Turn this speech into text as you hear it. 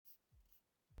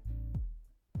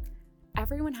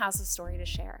Everyone has a story to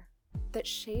share that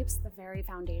shapes the very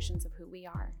foundations of who we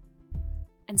are.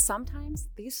 And sometimes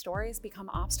these stories become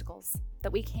obstacles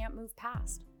that we can't move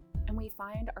past, and we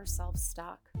find ourselves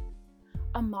stuck.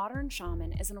 A Modern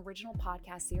Shaman is an original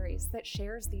podcast series that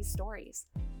shares these stories,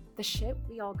 the shit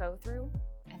we all go through,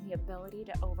 and the ability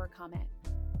to overcome it.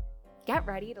 Get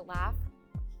ready to laugh,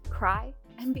 cry,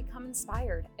 and become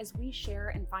inspired as we share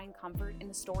and find comfort in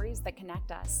the stories that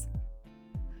connect us.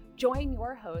 Join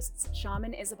your hosts,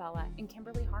 Shaman Isabella and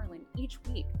Kimberly Harlan, each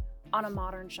week on A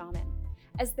Modern Shaman,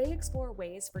 as they explore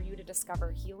ways for you to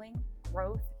discover healing,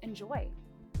 growth, and joy.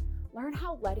 Learn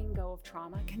how letting go of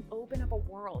trauma can open up a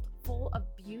world full of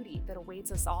beauty that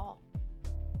awaits us all.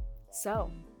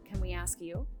 So, can we ask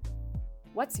you,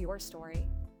 what's your story?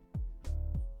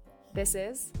 This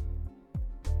is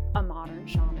A Modern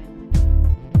Shaman.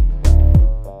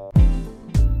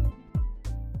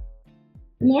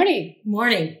 Morning.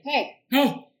 Morning. Hey.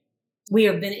 Hey, we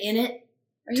have been in it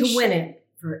to win it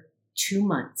for 2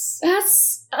 months.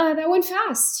 That went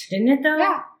fast. Didn't it though?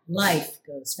 Yeah. Life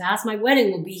goes fast. My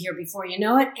wedding will be here before you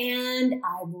know it, and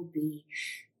I will be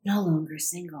no longer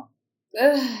single.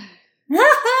 Are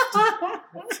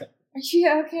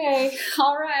you okay?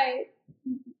 All right.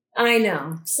 I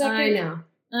know. Second. I know.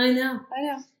 I know. I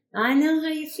know. I know how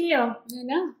you feel. I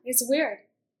know. It's weird.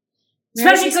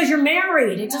 Especially because you're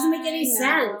married. It doesn't make any I sense.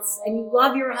 know. And you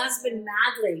love your husband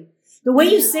madly. The way I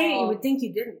you say it, know. you would think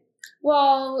you didn't.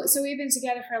 Well, so we've been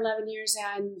together for 11 years,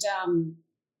 and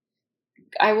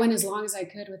I went as long as I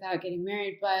could without getting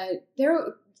married, but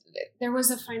there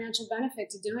was a financial benefit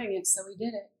to doing it, so we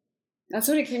did it. That's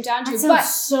what it came down to. That But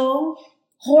sounds so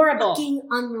horrible. fucking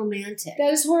unromantic.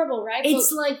 That is horrible, right?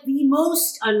 It's like the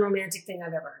most unromantic thing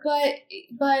I've ever heard.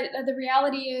 But the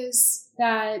reality is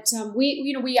that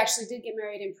we actually did get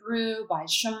married in Peru by a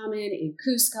shaman in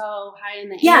Cusco, high in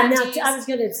the Andes. I was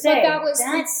gonna say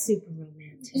that's super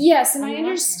romantic. Yes, and I love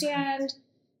understand.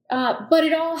 But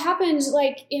it all happened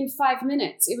like in 5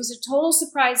 minutes. It was a total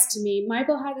surprise to me.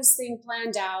 Michael had this thing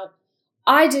planned out.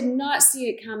 I did not see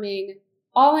it coming.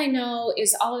 All I know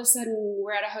is all of a sudden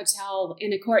we're at a hotel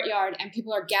in a courtyard and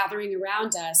people are gathering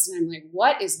around us. And I'm like,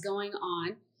 what is going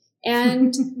on?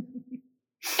 And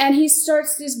and he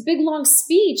starts this big, long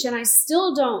speech, and I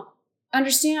still don't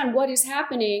understand what is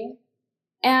happening.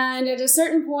 And at a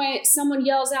certain point, someone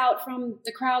yells out from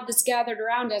the crowd that's gathered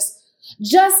around us,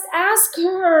 just ask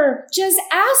her. Just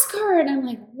ask her. And I'm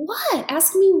like, what?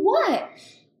 Ask me what?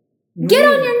 Get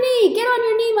on your knee. Get on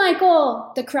your knee,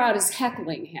 Michael. The crowd is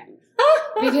heckling him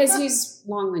because he's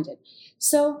long-winded.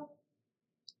 So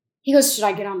he goes, should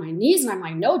I get on my knees? And I'm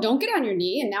like, no, don't get on your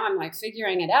knee. And now I'm like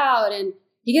figuring it out. And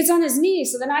he gets on his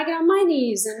knees. So then I get on my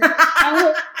knees. And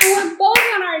we're both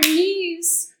on our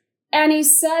knees. And he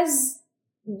says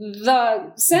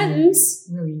the sentence.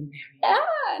 Will you marry?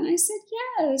 Yeah. And I said,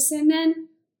 yes. And then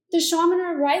the shaman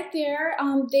are right there.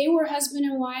 They were husband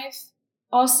and wife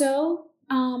also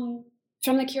from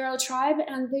the Kiro tribe.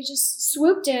 And they just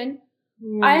swooped in.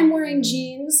 I am wearing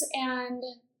jeans and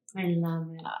I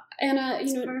love it. And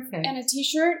a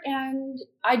t-shirt, and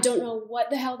I don't know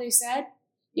what the hell they said.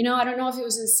 I don't know if it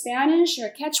was in Spanish or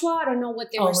Quechua. I don't know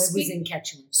what they were speaking. It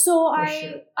was in Quechua. So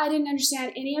I didn't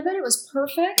understand any of it. It was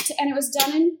perfect, and it was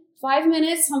done in 5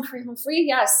 minutes. Humphrey.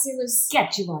 Yes, it was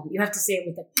Quechua. You have to say it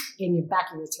with in your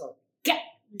back of your throat.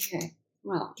 Okay.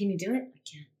 Well, can you do it?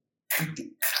 I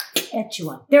can't.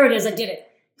 Quechua. There it is. I did it.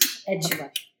 Quechua.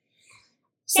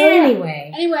 So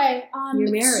anyway, you're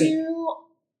married.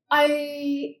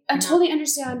 I totally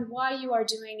understand why you are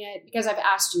doing it, because I've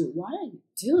asked you, why are you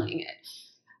doing it?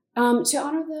 To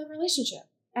honor the relationship.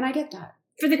 And I get that.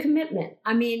 For the commitment.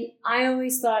 I mean, I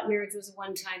always thought marriage was a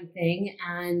one-time thing,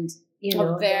 and,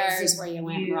 there's where you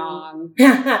went wrong.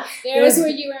 There's where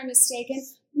you were mistaken.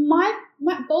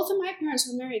 Both of my parents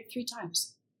were married 3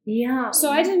 times. Yeah.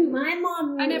 So my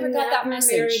mom I never got that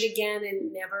message. Married again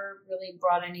and never really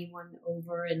brought anyone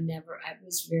over, and it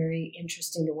was very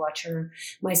interesting to watch her.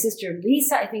 My sister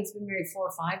Lisa, I think, has been married 4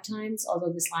 or 5 times,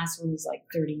 although this last one was like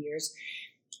 30 years.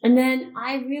 And then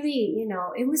I really,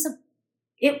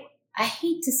 I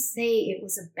hate to say it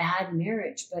was a bad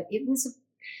marriage, but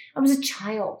I was a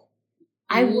child.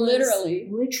 I was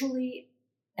literally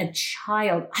a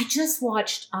child. I just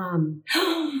watched,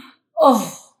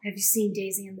 have you seen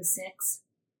Daisy and the Six?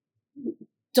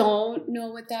 Don't know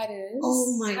what that is.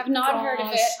 Oh my Have not heard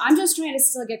of it. I'm just trying to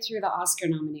still get through the Oscar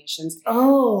nominations.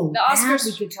 Oh, the Oscars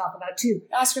that we could talk about too.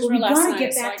 The Oscars were last night. We gotta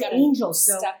get back to Angel.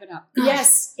 So step it up. Gosh.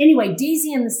 Yes. Anyway,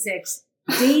 Daisy and the Six.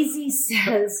 Daisy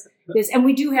says this, and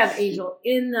we do have Angel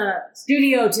in the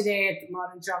studio today at the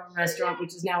Modern Shaman restaurant,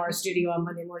 which is now our studio on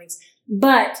Monday mornings.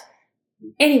 But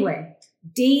anyway,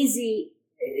 Daisy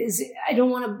I don't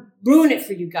want to ruin it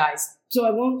for you guys, so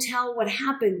I won't tell what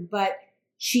happened, but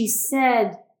she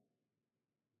said,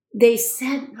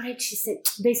 what did she say?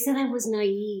 They said I was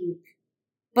naive,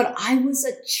 but I was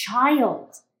a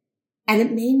child, and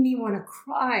it made me want to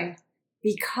cry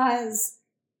because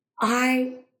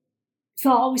I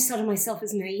always thought of myself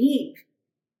as naive.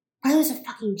 I was a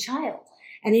fucking child.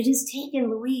 And it has taken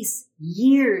Luis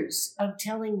years of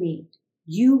telling me,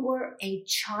 you were a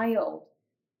child.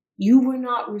 You were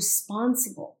not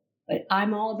responsible. But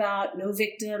I'm all about no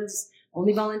victims,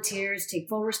 only volunteers, take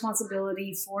full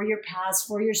responsibility for your past,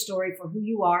 for your story, for who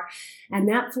you are. And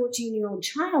that 14-year-old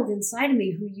child inside of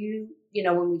me who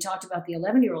when we talked about the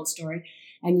 11-year-old story,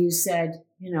 and you said,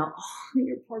 oh,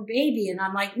 your poor baby. And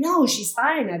I'm like, no, she's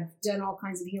fine. I've done all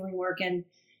kinds of healing work,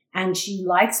 and she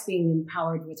likes being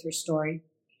empowered with her story.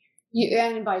 You,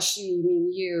 and by she, you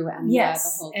mean you, and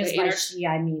yes, the whole as by she,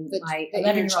 I mean my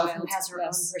 11-year-old who has her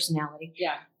own personality.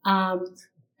 Yeah.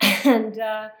 And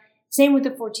same with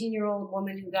the 14-year-old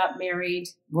woman who got married,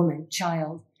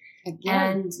 child,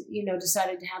 and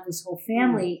decided to have this whole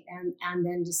family, and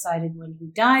then decided when he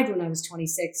died when I was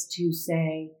 26 to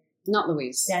say, not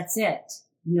Luis. That's it.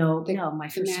 No, my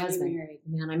first husband,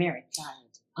 the man I married,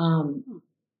 died.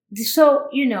 So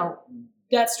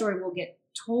that story will get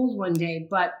told one day,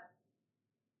 but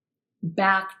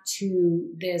back to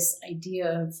this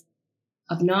idea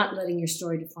of not letting your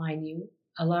story define you,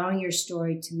 allowing your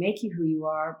story to make you who you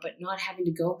are, but not having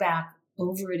to go back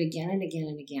over it again and again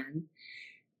and again.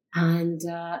 And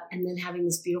then having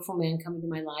this beautiful man come into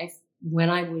my life when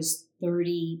I was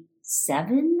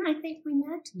 37, I think we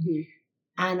met. Mm-hmm.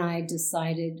 And I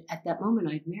decided at that moment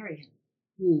I'd marry him.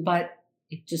 Mm. But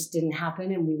it just didn't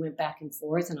happen. And we went back and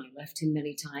forth, and I left him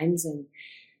many times, and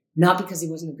not because he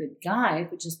wasn't a good guy,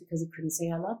 but just because he couldn't say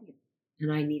I love you.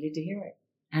 And I needed to hear it.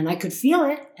 And I could feel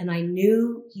it, and I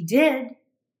knew he did,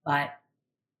 but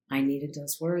I needed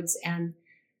those words. And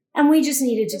we just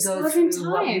needed to go through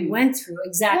what we went through.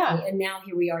 Exactly. Yeah. And now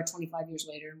here we are 25 years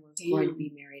later, and we're going to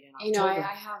be married in October.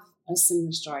 I have a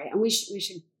similar story, and we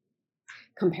should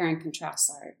compare and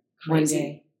contrast our one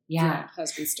day. Yeah.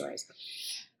 Husband stories.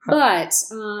 But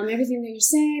everything that you're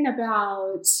saying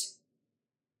about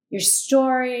your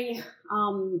story,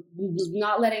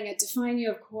 not letting it define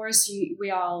you, of course,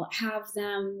 we all have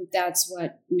them. That's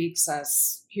what makes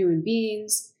us human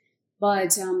beings.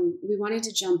 But we wanted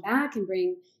to jump back and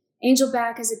bring Angel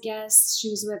back as a guest. She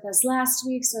was with us last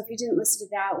week, so if you didn't listen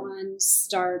to that one,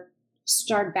 start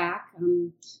back,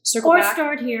 circle back. Or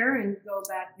start here and go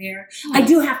back there. I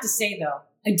do have to say, though,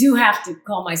 I do have to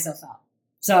call myself out.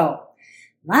 So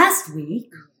last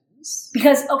week,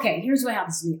 because, okay, here's what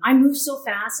happens to me. I move so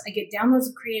fast. I get downloads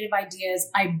of creative ideas.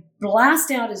 I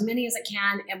blast out as many as I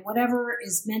can, and whatever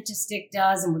is meant to stick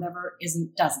does, and whatever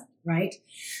isn't doesn't, right?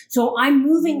 So I'm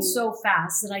moving so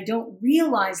fast that I don't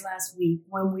realize last week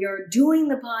when we are doing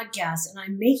the podcast and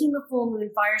I'm making the full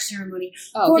moon fire ceremony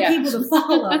for people to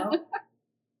follow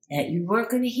that you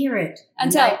weren't going to hear it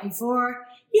until the night before.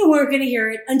 You weren't going to hear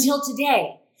it until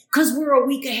today, because we're a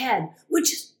week ahead,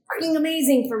 which is freaking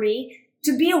amazing for me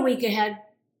to be a week ahead.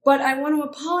 But I want to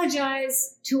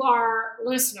apologize to our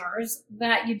listeners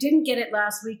that you didn't get it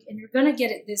last week and you're going to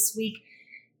get it this week,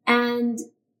 and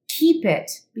keep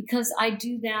it, because I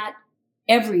do that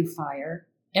every fire,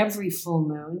 every full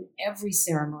moon, every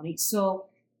ceremony. So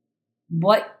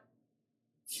what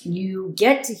you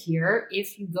get to hear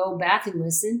if you go back and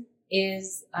listen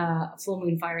is a full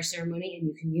moon fire ceremony, and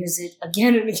you can use it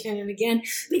again and again and again,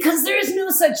 because there is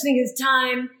no such thing as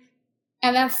time.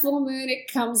 And that full moon,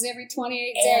 it comes every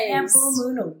 28 days. And that full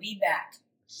moon will be back.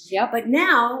 Yep. But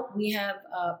now we have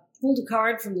pulled a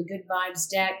card from the Good Vibes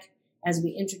deck as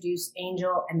we introduce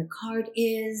Angel, and the card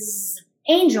is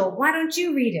Angel. Why don't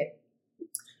you read it?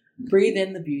 Breathe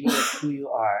in the beauty of who you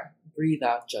are. Breathe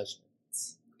out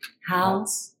judgments. How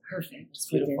perfect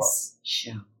for beautiful. This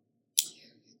show.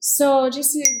 So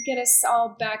just to get us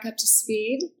all back up to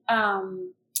speed,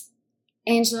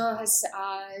 Angel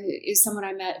is someone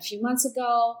I met a few months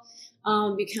ago,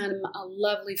 become a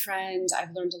lovely friend.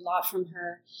 I've learned a lot from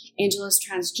her. Angel is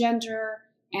transgender,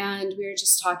 and we were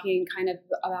just talking kind of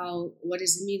about what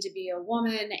does it mean to be a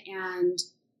woman, and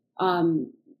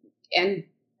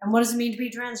what does it mean to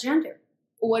be transgender?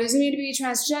 What does it mean to be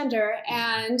transgender,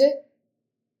 and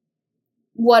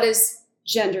what does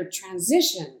gender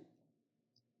transition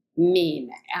mean,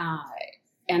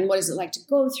 and what is it like to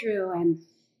go through, and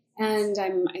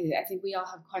I think we all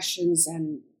have questions,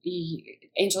 and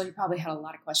Angel, you probably had a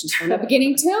lot of questions from the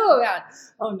beginning too about.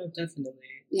 Oh no, definitely.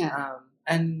 Yeah.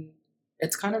 And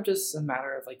it's kind of just a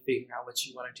matter of like figuring out what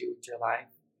you want to do with your life.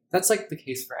 That's like the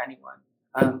case for anyone.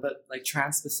 But like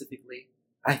trans specifically,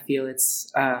 I feel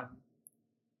it's I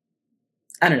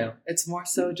don't know. It's more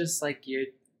so just like geared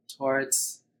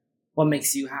towards what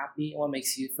makes you happy and what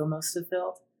makes you feel most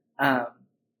fulfilled. Um,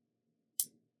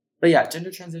 but yeah, gender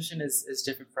transition is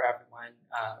different for everyone.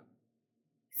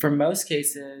 For most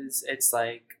cases, it's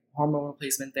like hormone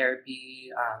replacement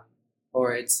therapy,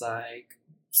 or it's like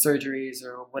surgeries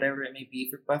or whatever it may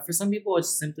be. But for some people, it's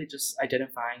simply just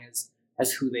identifying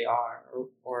as who they are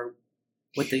or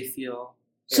what they feel.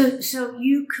 So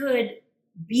you could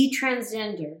be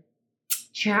transgender.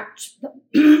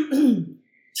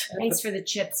 Thanks for the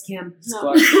chips, Kim.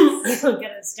 No. Got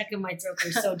it stuck in my throat.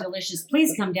 They're so delicious.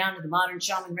 Please come down to the Modern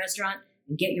Shaman restaurant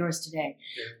and get yours today.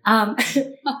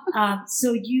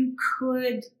 So you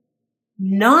could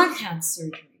not have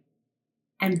surgery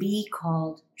and be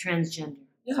called transgender.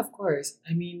 Yeah, of course.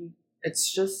 I mean,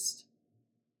 it's just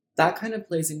that kind of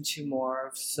plays into more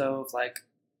of so of like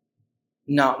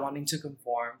not wanting to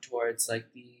conform towards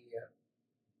like the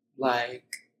like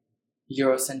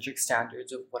Eurocentric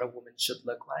standards of what a woman should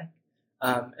look like.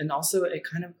 And also it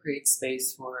kind of creates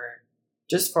space for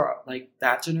just for like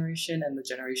that generation and the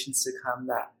generations to come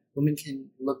that women can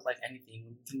look like anything.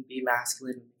 Women can be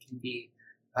masculine, women can be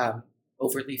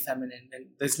overtly feminine, and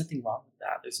there's nothing wrong with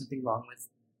that. There's nothing wrong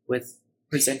with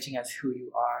presenting as who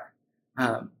you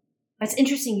are. It's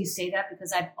interesting you say that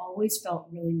because I've always felt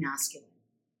really masculine.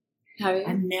 Have you?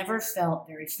 I've never felt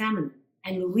very feminine.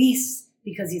 And Luis,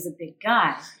 because he's a big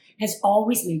guy, has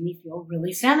always made me feel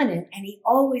really feminine. And he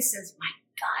always says, my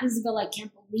God, Isabella, I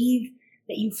can't believe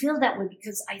that you feel that way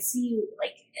because I see you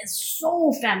like as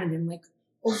so feminine, like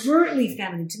overtly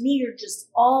feminine. To me, you're just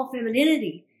all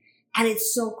femininity. And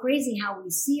it's so crazy how we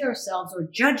see ourselves or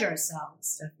judge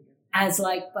ourselves as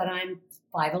like, but I'm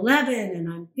 5'11"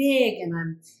 and I'm big and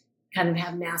I'm kind of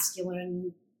have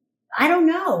masculine. I don't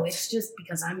know. It's just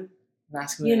because I'm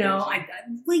masculine. You know,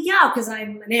 because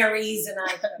I'm an Aries and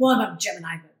I'm a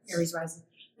Gemini, but Aries rising.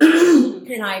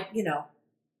 And I,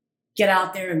 get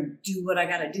out there and do what I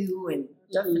got to do. And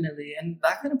definitely. And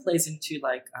that kind of plays into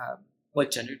like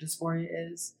what gender dysphoria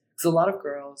is. Because a lot of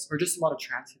girls, or just a lot of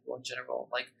trans people in general,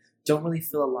 like don't really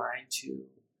feel aligned to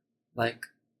like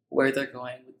where they're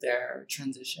going with their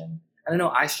transition. And I know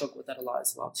I struggle with that a lot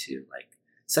as well too. Like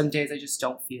some days I just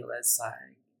don't feel as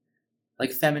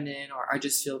like feminine, or I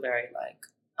just feel very like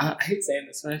I hate saying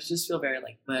this, but I just feel very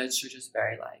like butch, or just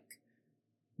very like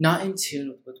not in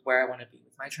tune with where I want to be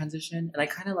with my transition. And I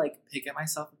kind of like pick at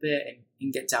myself a bit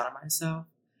and get down on myself.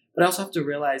 But I also have to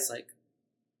realize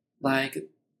like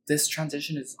this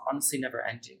transition is honestly never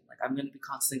ending. Like I'm going to be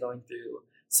constantly going through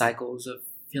cycles of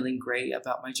feeling great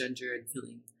about my gender and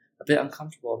feeling a bit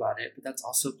uncomfortable about it. But that's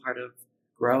also part of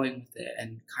growing with it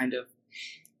and kind of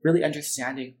really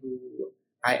understanding who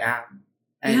I am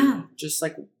and just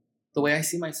like the way I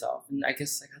see myself. And I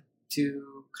guess I have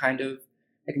to kind of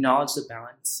acknowledge the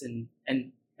balance and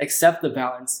accept the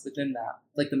balance within that,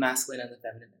 like the masculine and the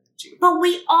feminine energy. But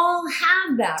we all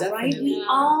have that, Definitely. right? We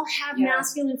all have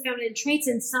masculine and feminine traits,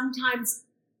 and sometimes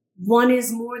one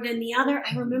is more than the other.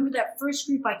 I remember that first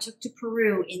group I took to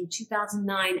Peru in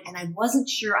 2009, and I wasn't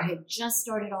sure. I had just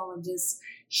started all of this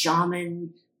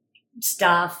shaman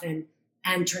stuff and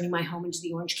turning my home into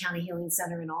the Orange County Healing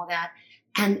Center and all that.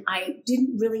 And I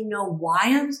didn't really know why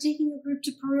I was taking a group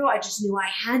to Peru. I just knew I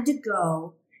had to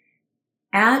go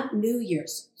at New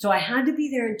Year's. So I had to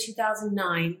be there in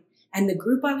 2009. And the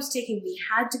group I was taking, we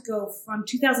had to go from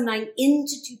 2009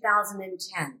 into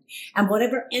 2010. And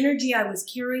whatever energy I was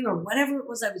carrying or whatever it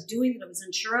was I was doing that I was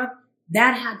unsure of,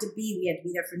 that had to be, we had to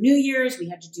be there for New Year's. We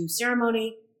had to do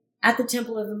ceremony at the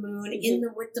Temple of the Moon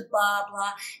with the blah,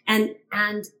 blah.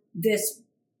 And this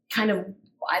kind of,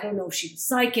 I don't know if she was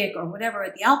psychic or whatever,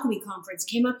 at the Alchemy Conference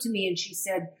came up to me and she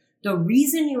said, the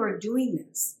reason you are doing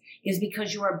this is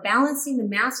because you are balancing the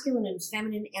masculine and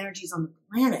feminine energies on the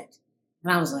planet.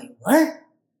 And I was like, what?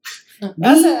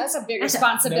 That's a big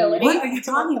responsibility. What are you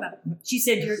talking about? She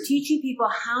said, you're teaching people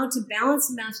how to balance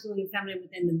the masculine and feminine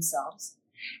within themselves.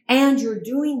 And you're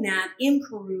doing that in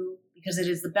Peru because it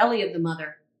is the belly of the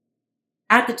mother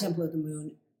at the Temple of the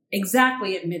Moon,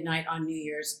 exactly at midnight on New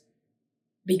Year's,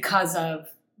 because of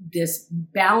this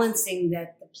balancing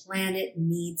that the planet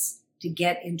needs to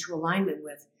get into alignment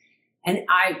with. And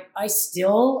I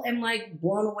still am like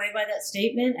blown away by that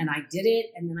statement, and I did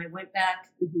it. And then I went back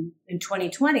in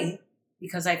 2020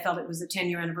 because I felt it was the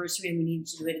 10-year anniversary and we needed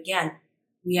to do it again.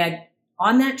 We had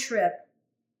on that trip,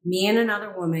 me and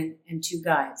another woman and two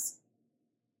guys.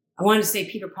 I wanted to say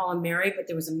Peter, Paul, and Mary, but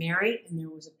there was a Mary and there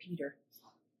was a Peter.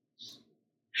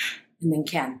 And then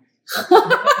Ken.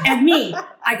 And me.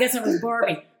 I guess I was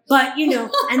Barbie. But,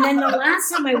 and then the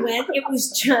last time I went, it was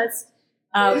just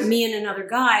me and another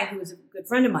guy who was a good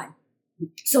friend of mine.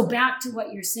 So back to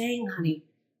what you're saying, honey,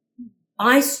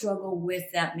 I struggle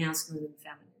with that masculine and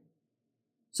feminine.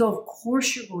 So of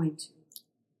course you're going to.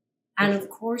 And of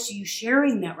course you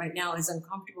sharing that right now, as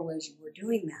uncomfortable as you were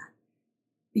doing that,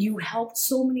 you helped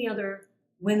so many other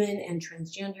women and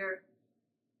transgender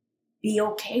be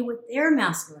okay with their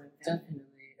masculine and feminine.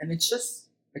 Definitely. And it's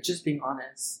just being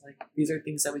honest. Like, these are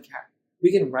things that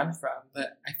we can run from,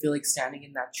 but I feel like standing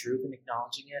in that truth and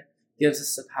acknowledging it gives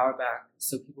us the power back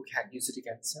so people can't use it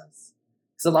against us.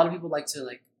 Because a lot of people like to,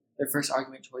 like, their first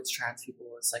argument towards trans people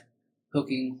is like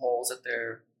poking holes at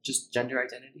their just gender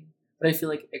identity. But I feel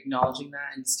like acknowledging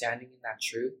that and standing in that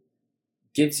truth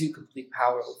gives you complete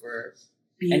power over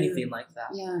anything like that.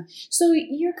 Yeah. So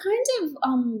you're kind of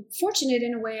fortunate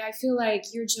in a way. I feel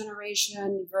like your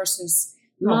generation versus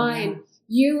mine,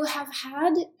 you have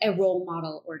had a role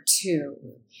model or two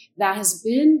that has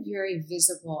been very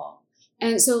visible.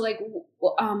 And so, like,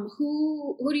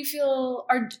 who do you feel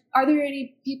are there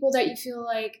any people that you feel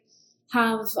like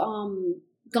have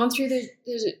gone through the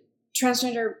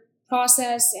transgender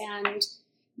process and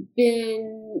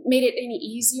made it any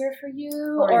easier for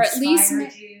you, or at least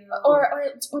you,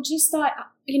 or just thought,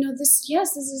 this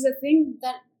is a thing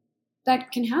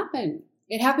that can happen.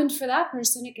 It happened for that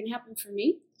person. It can happen for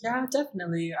me. Yeah,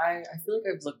 definitely. I feel like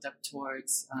I've looked up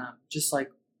towards just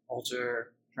like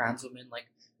older trans women, like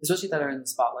especially that are in the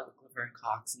spotlight, like Laverne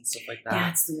Cox and stuff like that.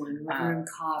 That's the one, Laverne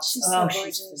Cox. She's so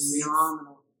gorgeous. She's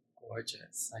phenomenal.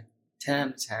 Gorgeous, like 10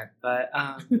 out of 10. But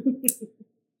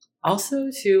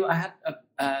also too, I had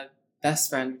a best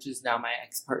friend, which is now my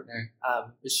ex-partner.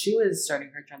 But she was starting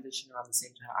her transition around the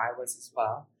same time I was as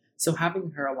well. So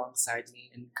having her alongside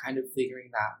me and kind of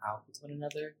figuring that out with one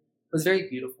another was very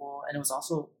beautiful. And it was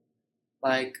also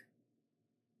like,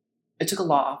 it took a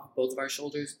lot off of both of our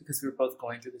shoulders because we were both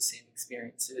going through the same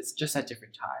experiences, just at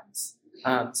different times.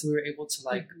 So we were able to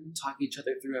like talk each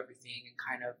other through everything and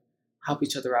kind of help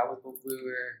each other out with what we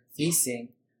were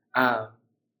facing. So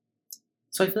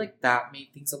I feel like that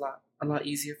made things a lot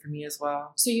easier for me as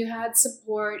well. So you had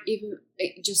support, even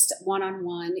just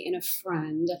one-on-one in a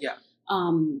friend. Yeah.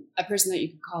 A person that you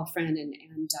could call a friend, and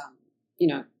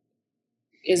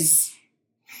is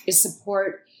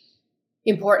support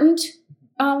important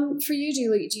for you? Do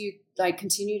you like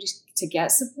continue to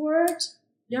get support?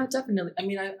 Yeah, definitely. I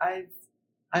mean, I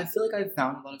feel like I've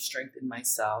found a lot of strength in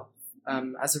myself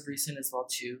as of recent as well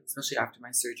too, especially after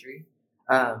my surgery,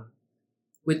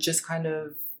 with just kind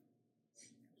of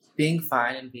being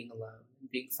fine and being alone,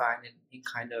 and being fine and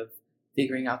kind of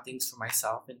figuring out things for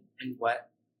myself and what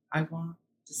I want.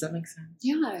 Does that make sense?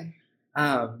 Yeah.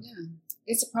 Yeah.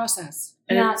 It's a process.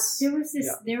 Yeah,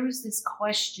 there was this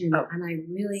question, and I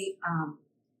really,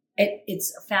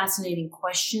 it's a fascinating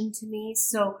question to me.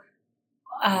 So,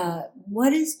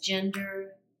 what is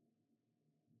gender?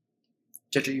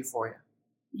 Gender euphoria.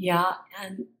 Yeah,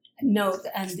 and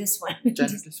this one.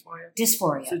 Gender dysphoria.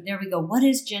 Dysphoria. So, there we go. What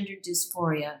is gender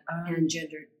dysphoria and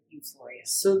gender euphoria?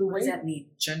 So what does that mean?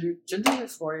 Gender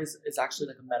dysphoria is actually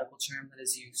like a medical term that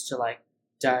is used to like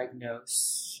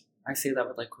diagnose, I say that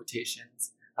with like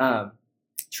quotations,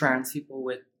 trans people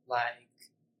with like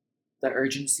the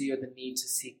urgency or the need to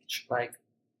seek like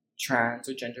trans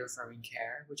or gender affirming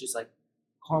care, which is like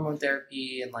hormone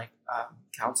therapy and like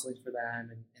counseling for them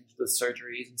and the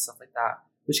surgeries and stuff like that,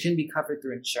 which can be covered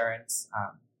through insurance,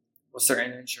 with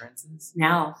certain insurances.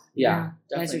 Now, yeah,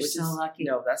 definitely. You guys are so lucky.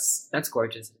 No, that's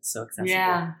gorgeous. It's so accessible.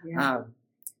 Yeah.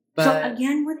 But so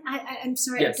again, what I'm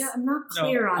sorry, yes. I'm not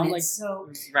clear on it. Like, so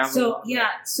it's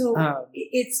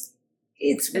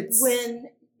when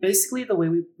basically the way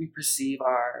we perceive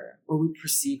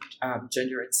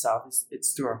gender itself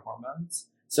it's through our hormones.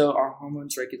 So our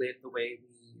hormones regulate the way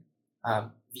we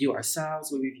view ourselves,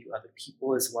 the way we view other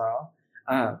people as well.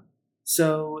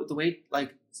 So the way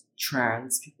like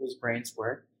trans people's brains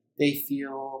work, they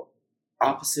feel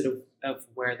opposite of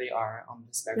where they are on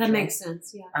the spectrum. That makes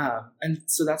sense, yeah. And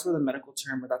so that's where the medical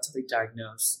term, or that's how they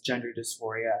diagnose gender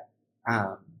dysphoria.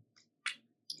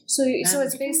 So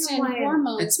it's based in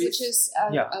hormones, which is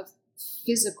a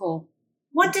physical.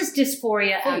 What does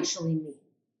dysphoria actually mean?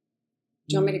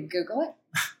 Do you want me to Google it?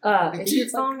 If your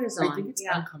phone is on. I think it's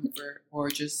uncomfort, or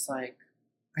just like,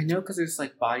 I know because there's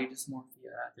like body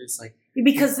dysmorphia. There's like,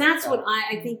 because that's what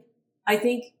I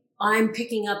think I'm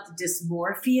picking up the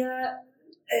dysmorphia,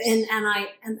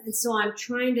 and so I'm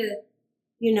trying to,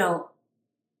 we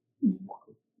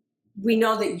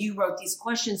know that you wrote these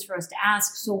questions for us to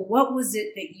ask. So what was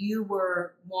it that you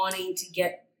were wanting to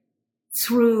get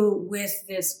through with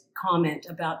this comment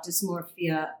about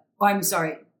dysmorphia? Oh, I'm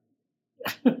sorry.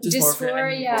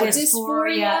 Dysphoria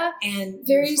and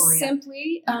very euphoria.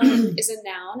 simply is a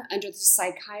noun under the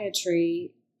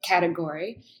psychiatry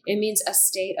category. It means a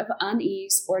state of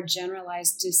unease or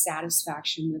generalized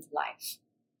dissatisfaction with life.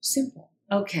 Simple.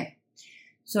 Okay.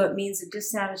 So it means a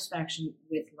dissatisfaction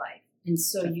with life. And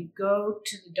so you go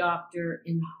to the doctor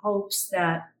in hopes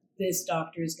that this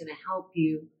doctor is going to help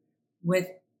you with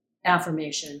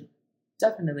affirmation.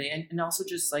 Definitely. And also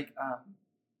just like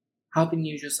helping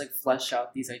you just like flesh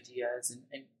out these ideas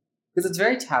and because it's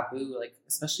very taboo, like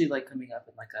especially like coming up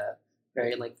in like a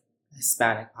very like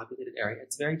Hispanic populated area,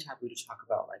 it's very taboo to talk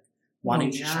about like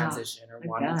wanting to transition or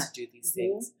wanting to do these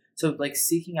things. So like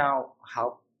seeking out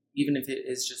help, even if it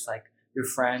is just like your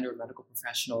friend or medical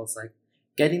professionals, like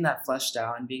getting that fleshed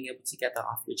out and being able to get that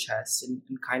off your chest and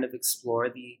kind of explore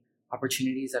the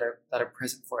opportunities that are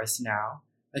present for us now.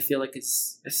 I feel like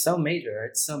it's so major.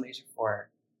 It's so major for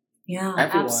everyone,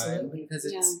 absolutely. because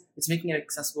it's making it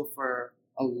accessible for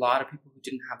a lot of people who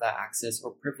didn't have that access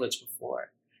or privilege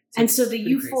before. And so the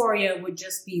euphoria would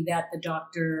just be that the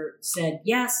doctor said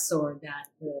yes, or that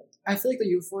I feel like the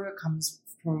euphoria comes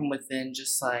from within,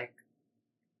 just like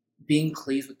being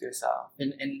pleased with yourself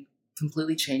and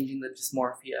completely changing the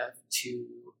dysmorphia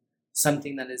to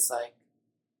something that is like,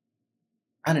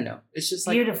 I don't know. It's just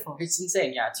like beautiful. It's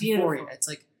insane. Yeah, it's euphoria. It's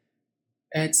like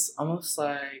it's almost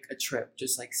like a trip,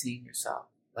 just like seeing yourself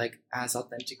like as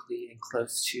authentically and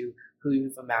close to who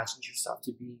you've imagined yourself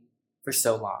to be for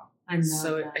so long. I love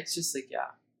so that. It's just like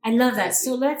I love that.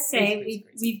 So let's say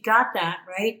we've got that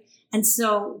right, and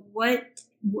so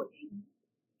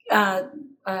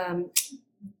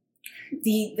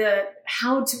the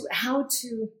how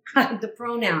to the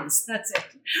pronouns, that's it.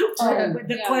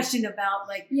 Question about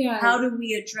like how do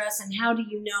we address and how do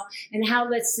you know, and how,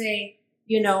 let's say,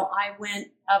 I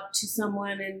went up to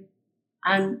someone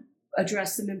and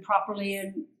addressed them improperly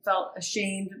and felt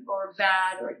ashamed or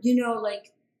bad, or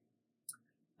like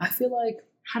I feel like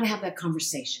how to have that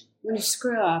conversation. When you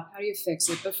screw up, how do you fix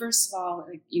it? But first of all,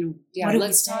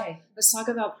 let's talk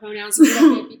about pronouns a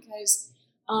little bit, because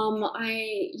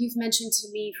you've mentioned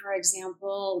to me, for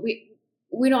example,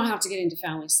 we don't have to get into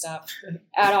family stuff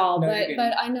at all, but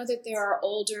I know that there are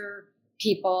older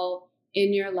people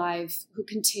in your life who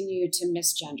continue to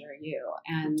misgender you,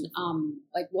 and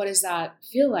like, what does that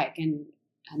feel like, and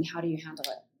how do you handle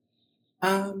it?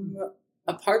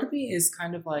 A part of me is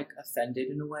kind of like offended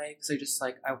in a way, because I just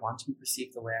like, I want to be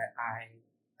perceived the way I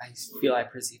feel I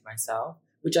perceive myself,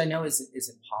 which I know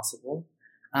isn't possible.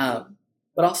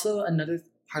 But also another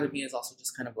part of me is also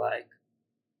just kind of like,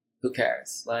 who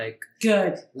cares? Like,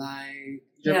 good. Like,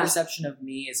 your perception of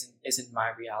me isn't my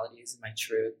reality, isn't my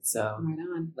truth. So, right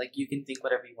on. Like, you can think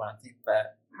whatever you want to think,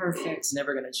 but it's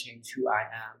never going to change who I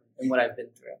am and what I've been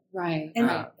through. Right.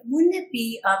 And wouldn't it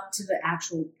be up to the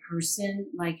actual person,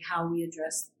 like how we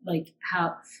address, like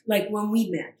when we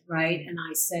met, right? And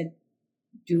I said,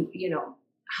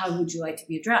 how would you like to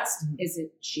be addressed? Mm-hmm. Is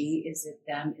it she? Is it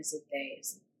them? Is it they?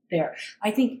 Is it there?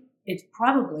 I think it's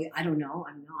probably, I don't know,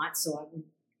 I'm not, so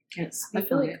can't speak. I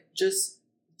feel like just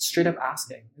straight up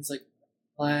asking. It's like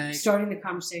starting the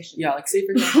conversation. Yeah, like say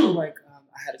for example, like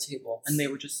I had a table and they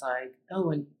were just like,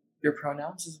 oh, and your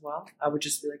pronouns as well? I would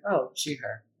just be like, oh, she,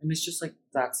 her. And it's just like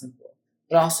that simple.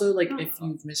 But also like if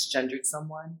you've misgendered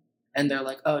someone and they're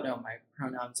like, oh no, my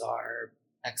pronouns are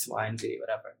X, Y, and Z,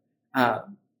 whatever.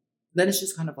 Then it's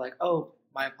just kind of like, oh,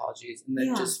 my apologies. And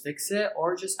then just fix it,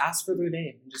 or just ask for their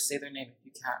name and just say their name if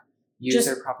you can't use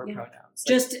their proper pronouns. Like,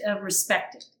 just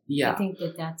respect it. Yeah. I think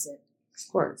that's it.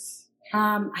 Of course.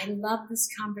 I love this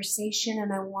conversation,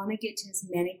 and I want to get to as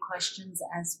many questions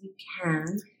as we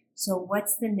can. So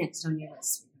what's the next on your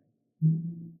list?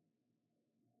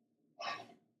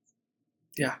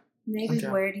 Yeah. Maybe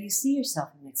where do you see yourself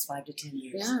in the next 5 to 10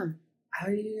 years? Yeah.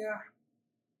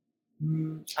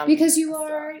 Because you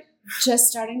are just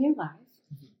starting your life.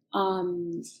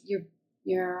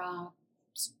 You're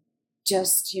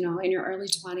just, in your early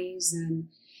 20s and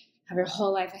have your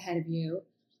whole life ahead of you.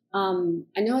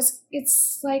 I know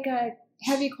it's like a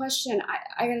heavy question.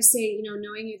 I gotta say,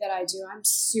 knowing you that I do, I'm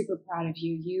super proud of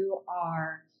you. You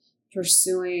are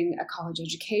pursuing a college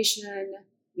education.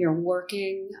 You're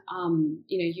working.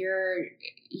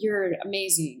 You're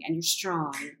amazing and you're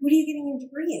strong. What are you getting your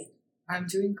degree in? I'm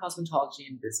doing cosmetology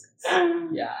and business.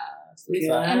 Yeah.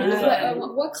 And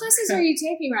what classes are you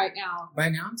taking right now?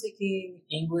 Right now I'm taking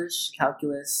English,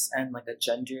 calculus, and like a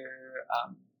gender,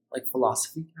 like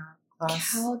philosophy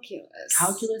class.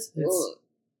 Calculus is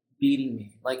beating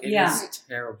me. Like, it is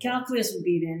terrible. Calculus would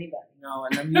beat anybody. No,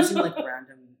 and I'm using like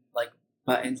random like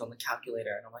buttons on the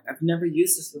calculator, and I'm like, I've never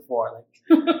used this before.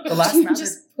 Like the last You're math,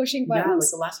 just pushing yeah, buttons.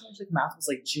 like the last time I took math was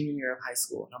like junior year of high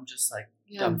school, and I'm just like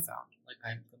dumbfounded. Like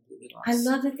I'm completely lost. I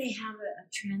love that they have a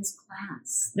trans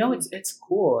class. No, it's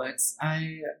cool.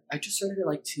 I just started it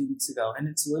like 2 weeks ago, and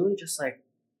it's literally just like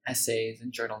essays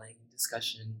and journaling and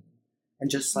discussion, and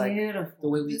just like Beautiful. the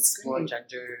way we That's explore great.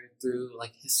 gender through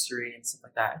like history and stuff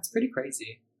like that. It's pretty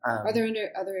crazy. Are there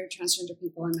other transgender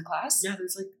people in the class? Yeah,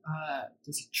 there's like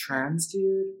there's a trans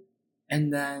dude,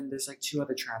 and then there's like 2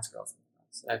 other trans girls in the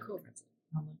class. That Cool.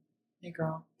 I'm like, hey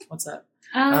girl, what's up?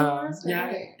 That's Yeah,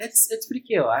 great. it's pretty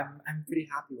cute. I'm pretty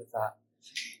happy with that.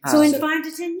 So in 5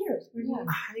 to 10 years, where do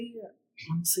you-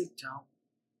 I honestly don't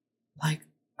like.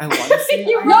 I want to say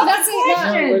You I- wrote that's it, No,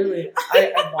 question. literally.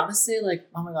 I want to say like,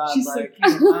 oh my god, She's so like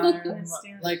cute.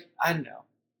 I'm, like I don't know.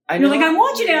 You're like, I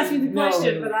want you to ask me the No,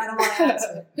 question, but I don't want to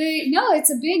answer. No,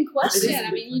 it's a big question. It is a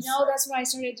I big mean, that's what I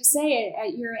started to say.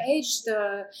 At your age,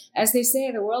 as they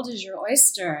say, the world is your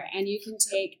oyster, and you can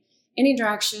take any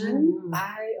direction.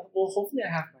 Hopefully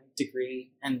I have my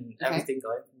degree and everything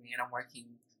going for me, and I'm working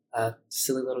a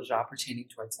silly little job pertaining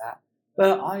towards that.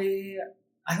 But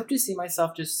I hope to see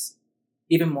myself just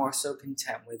even more so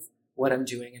content with what I'm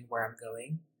doing and where I'm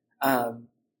going.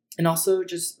 And also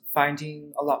just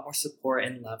finding a lot more support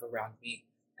and love around me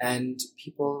and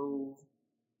people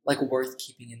like worth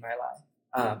keeping in my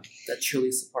life that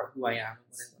truly support who I am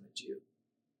and what I want to do.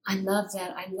 I love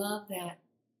that. I love that.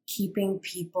 Keeping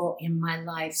people in my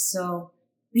life. So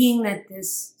being that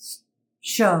this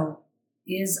show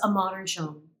is a modern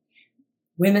show,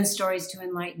 women's stories to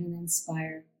enlighten and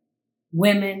inspire,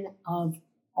 women of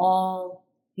all,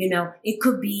 it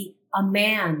could be a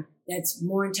man that's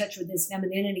more in touch with his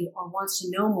femininity or wants to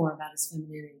know more about his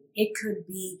femininity. It could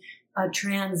be a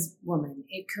trans woman.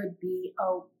 It could be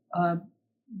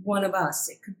one of us.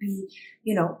 It could be,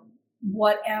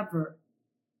 whatever.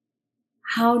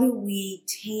 How do we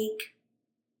take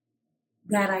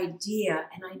that idea?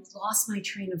 And I lost my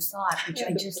train of thought, which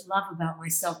I just love about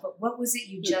myself. But what was it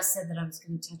you just said that I was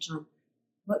going to touch on?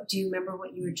 What do you remember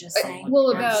what you were just saying?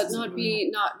 Well, about not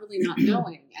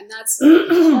knowing, and that's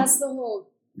the whole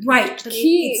right. But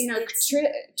key,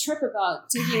 trip about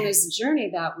taking this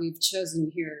journey that we've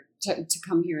chosen here to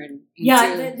come here and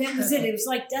yeah, do. that was it. It was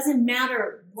like, doesn't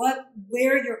matter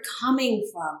where you're coming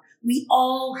from. We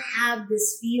all have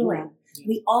this feeling.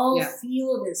 We all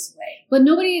feel this way. But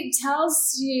nobody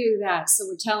tells you that, so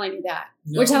we're telling you that.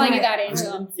 No, we're telling you that, I've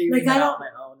Angel. been figuring Like, I that out don't-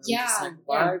 on my own. I'm Yeah, just like,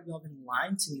 why have y'all been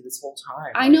lying to me this whole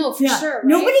time? I know, for Yeah. sure. Right?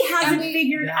 Nobody has And it we-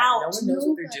 figured Yeah, out. no one knows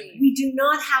what they're Nobody. doing. We do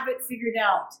not have it figured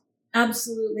out.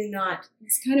 Absolutely not.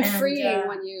 It's kind of And, freeing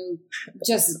when you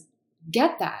just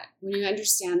get that, when you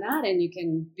understand that, and you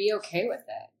can be okay with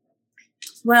it.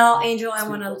 Well, Angel, I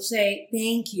want to say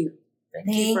thank you. Thank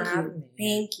you for having me.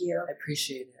 Thank you. I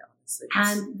appreciate it, honestly.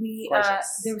 And we,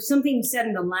 gorgeous. there was something you said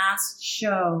in the last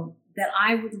show that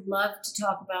I would love to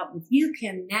talk about with you,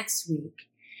 Kim, next week.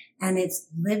 And it's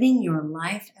living your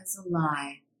life as a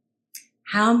lie.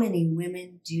 How many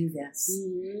women do this?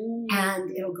 Mm.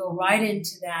 And it'll go right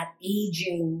into that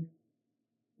aging,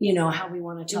 how we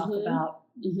want to talk Mhm. about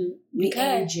Mm-hmm. the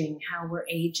Okay. aging, how we're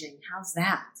aging. How's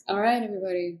that? All right,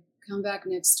 everybody, come back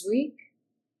next week.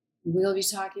 We'll be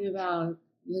talking about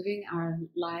living our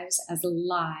lives as a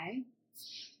lie.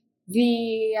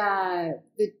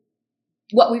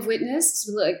 What we've witnessed,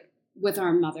 like with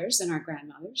our mothers and our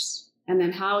grandmothers, and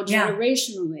then how Yeah.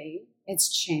 generationally it's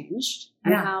changed,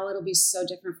 and Yeah. how it'll be so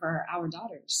different for our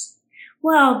daughters.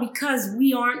 Well, because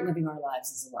we aren't living our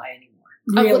lives as a lie anymore.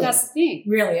 Oh, Really. well, that's the thing.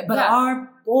 Really. But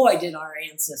did our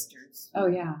ancestors. Oh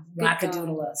yeah, Good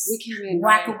Wackadoodle God. us. We came in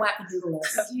Wackadoodle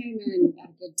us. We came in at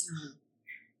a good time.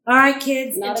 All right,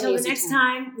 kids. Not an until the easy next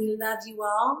time. time, we love you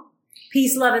all.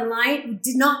 Peace, love, and light. We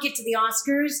did not get to the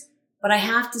Oscars, but I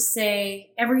have to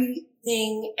say,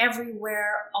 everything,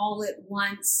 everywhere, all at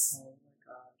once, Oh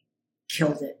my god.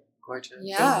 killed it. Gorgeous.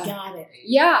 Yeah. They got it.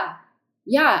 Yeah.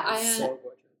 It's so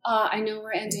gorgeous. I know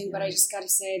we're ending, but I just got to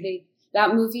say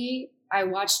that movie, I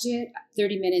watched it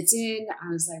 30 minutes in. I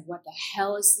was like, what the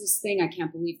hell is this thing? I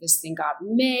can't believe this thing got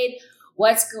made.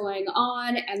 What's going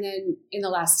on? And then in the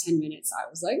last 10 minutes, I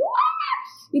was like,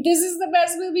 "Wow, this is the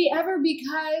best movie ever,"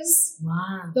 because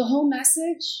Wow. the whole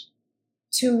message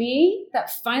to me that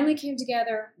finally came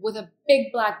together with a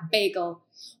big black bagel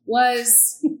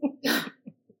was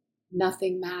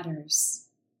nothing matters.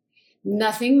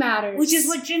 Nothing matters. Which is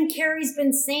what Jim Carrey's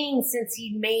been saying since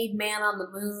he made Man on the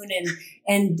Moon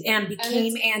and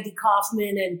became Andy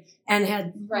Kaufman and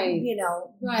had Right.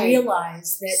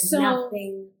 realized that So,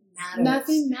 nothing matters.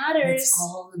 Nothing matters It's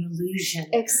all an illusion.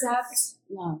 except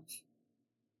love.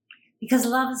 Because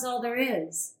love is all there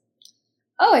is.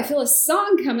 Oh, I feel a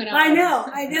song coming on. I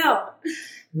know.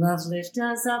 Love lift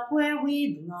us up where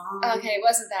we belong. Okay, it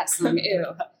wasn't that song. Ew.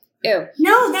 Ew.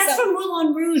 No, that's from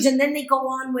Moulin Rouge, and then they go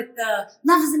on with the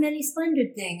Love is a Many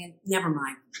Splendid thing, and never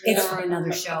mind. It's for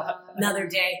another show, another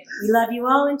day. We love you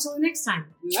all until the next time.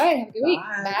 All right, have a good week.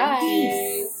 Bye. Bye.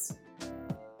 Peace.